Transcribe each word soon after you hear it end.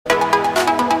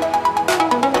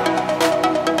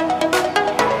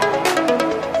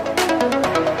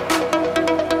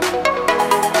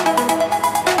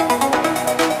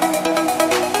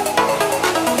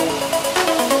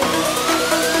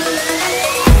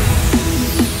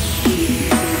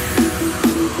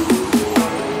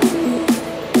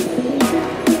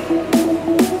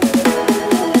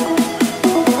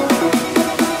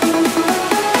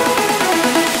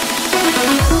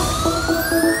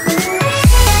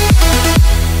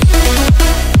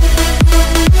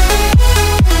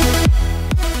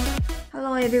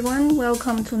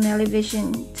welcome to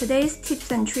Nailevition. Today's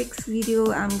tips and tricks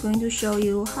video, I'm going to show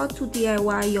you how to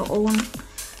DIY your own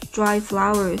dry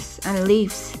flowers and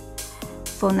leaves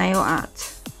for nail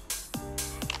art.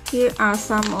 Here are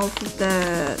some of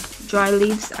the dry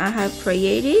leaves I have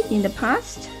created in the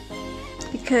past,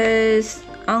 because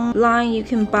online you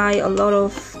can buy a lot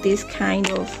of this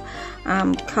kind of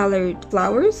colored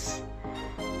flowers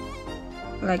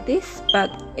like this,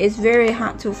 but it's very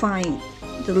hard to find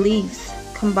the leaves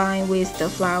combined with the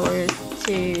flowers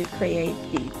to create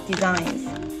the designs.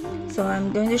 So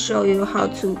I'm going to show you how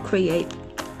to create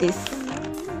these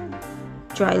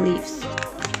dry leaves.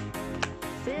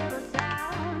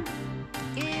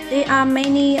 There are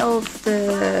many of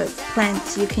the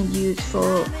plants you can use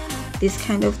for this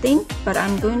kind of thing, but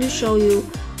I'm going to show you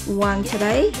one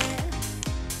today,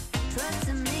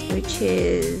 which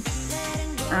is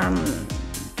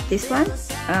this one,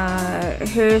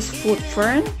 here's foot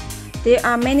fern. There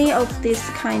are many of this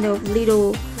kind of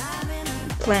little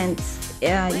plants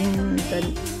in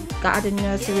the garden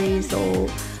nurseries or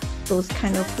those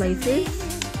kind of places.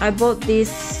 I bought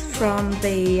this from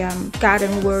the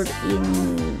garden world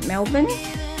in Melbourne.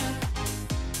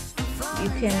 You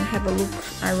can have a look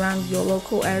around your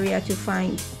local area to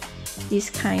find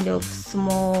this kind of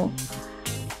small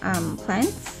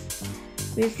plants.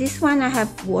 With this one, I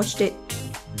have washed it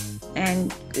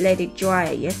and let it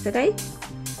dry yesterday,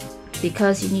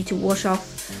 because you need to wash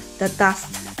off the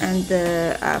dust and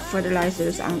the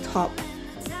fertilizers on top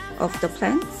of the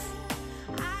plants.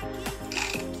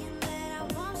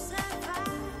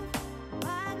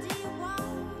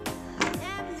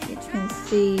 You can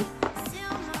see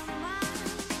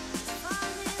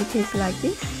it is like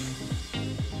this.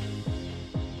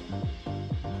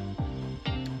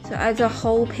 So as a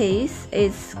whole piece,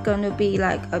 it's gonna be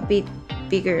like a bit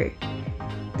bigger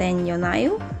than your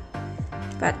nail,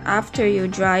 but after you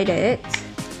dried it,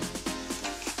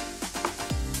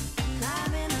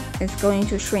 it's going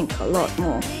to shrink a lot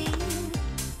more. See?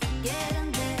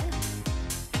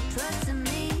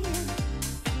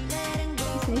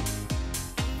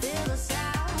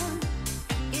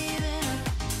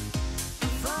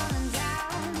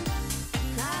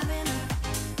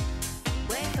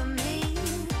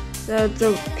 So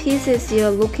the pieces you're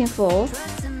looking for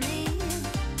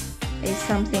is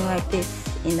something like this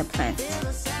in the plant.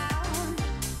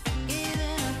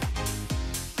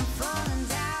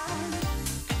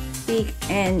 Big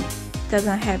and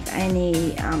doesn't have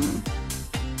any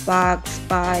bugs,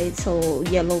 bites or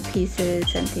yellow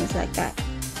pieces and things like that.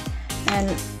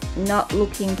 And not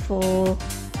looking for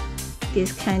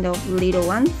this kind of little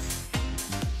ones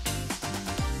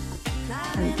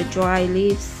and the dry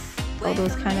leaves, all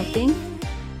those kind of things.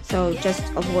 So just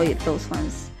avoid those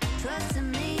ones.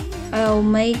 I'll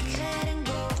make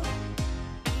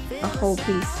a whole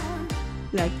piece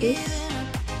like this,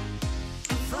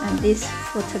 and this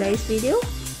for today's video.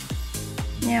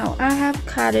 Now I have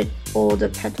cut all the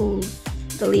petals,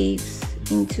 the leaves,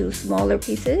 into smaller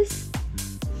pieces.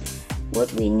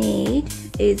 What we need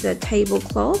is a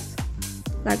tablecloth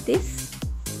like this.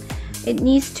 It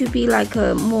needs to be like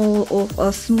a more of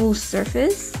a smooth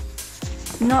surface.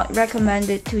 Not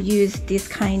recommended to use this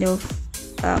kind of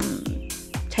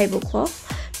tablecloth,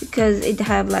 because it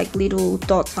have like little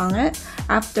dots on it.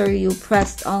 After you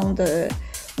press on the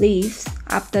leaves,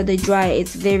 after they dry,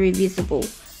 it's very visible,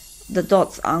 the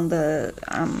dots on the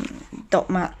dot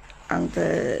mat on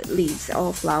the leaves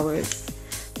or flowers.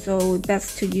 So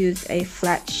best to use a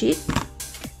flat sheet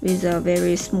with a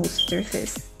very smooth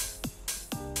surface.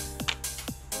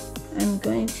 I'm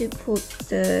going to put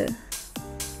the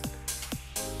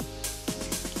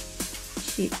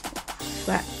sheet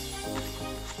flat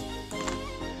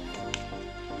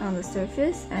on the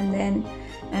surface, and then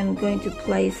I'm going to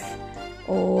place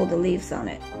all the leaves on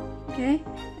it. Okay,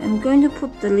 I'm going to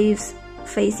put the leaves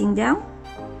facing down.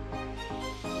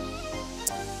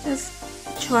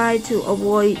 Just try to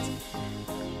avoid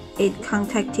it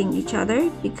contacting each other,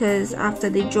 because after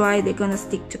they dry they're gonna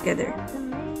stick together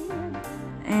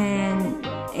and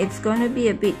it's gonna be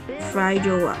a bit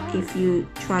fragile if you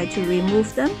try to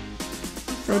remove them.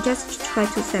 So just try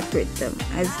to separate them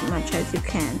as much as you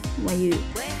can when you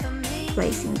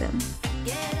placing them.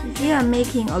 If you are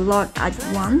making a lot at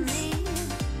once,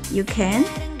 you can.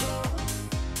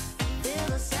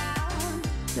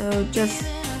 So just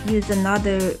use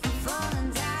another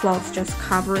cloth, just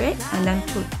cover it, and then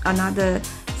put another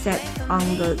set on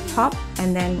the top,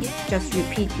 and then just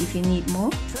repeat if you need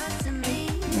more.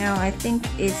 Now I think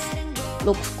it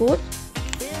looks good.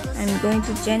 I'm going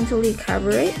to gently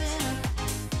cover it.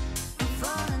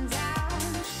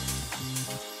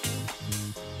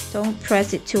 Don't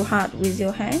press it too hard with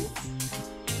your hands.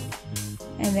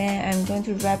 and then I'm going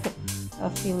to wrap a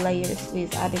few layers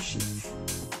with other sheets.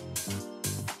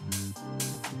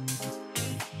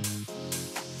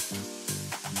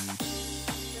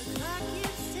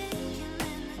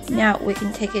 Now we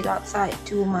can take it outside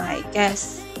to my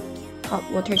gas hot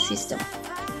water system.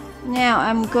 Now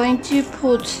I'm going to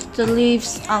put the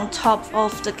leaves on top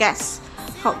of the gas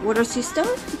hot water system.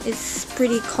 It's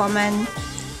pretty common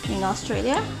in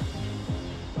Australia.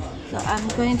 So I'm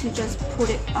going to just put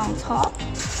it on top.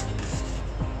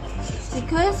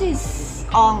 Because it's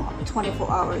on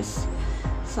 24 hours,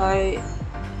 so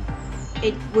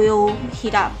it will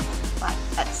heat up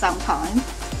at some time.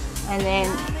 And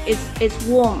then it's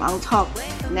warm on top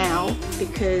now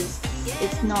because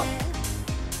it's not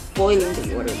boiling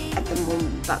the water at the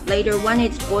moment, but later when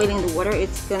it's boiling the water,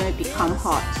 it's gonna become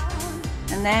hot.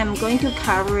 And then I'm going to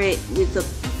cover it with a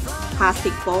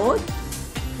plastic board,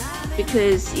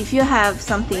 because if you have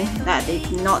something that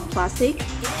is not plastic,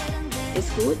 it's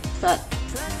good, but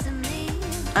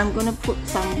I'm gonna put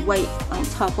some weight on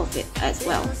top of it as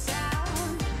well.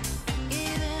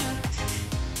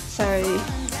 So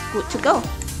good to go.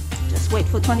 Just wait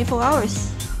for 24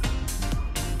 hours.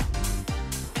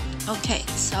 Okay,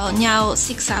 so now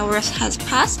 6 hours has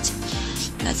passed.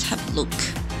 Let's have a look.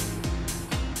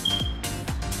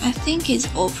 I think it's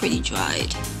all pretty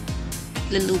dried.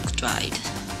 They look dried.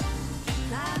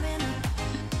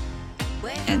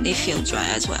 And they feel dry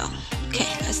as well. Okay,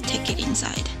 let's take it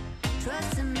inside.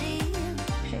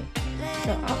 Okay,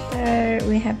 so after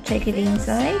we have taken it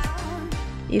inside,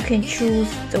 you can choose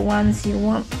the ones you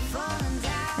want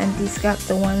and discard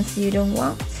the ones you don't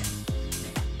want.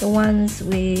 The ones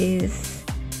with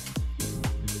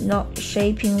not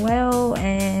shaping well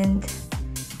and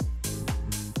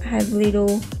have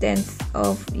little dents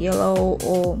of yellow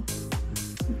or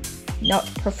not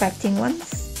perfecting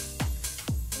ones.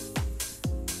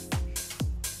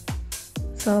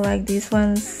 So like these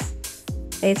ones,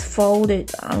 it's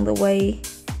folded on the way.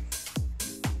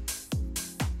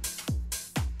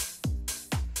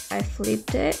 I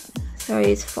flipped it, so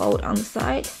it's folded on the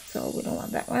side, so we don't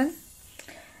want that one.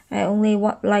 I only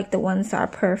want like the ones that are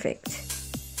perfect.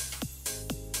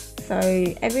 So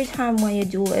every time when you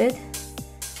do it,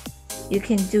 you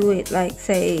can do it like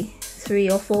say 3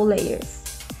 or 4 layers,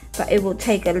 but it will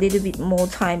take a little bit more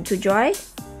time to dry.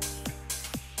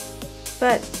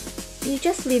 But you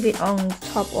just leave it on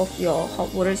top of your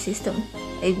hot water system,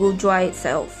 it will dry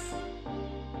itself.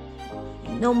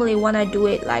 Normally when I do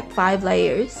it like 5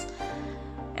 layers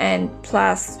and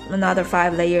plus another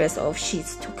 5 layers of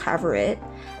sheets to cover it,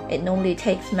 it normally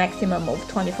takes maximum of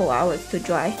 24 hours to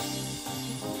dry.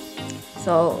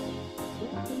 So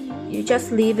you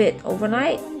just leave it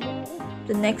overnight,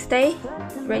 the next day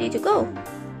ready to go.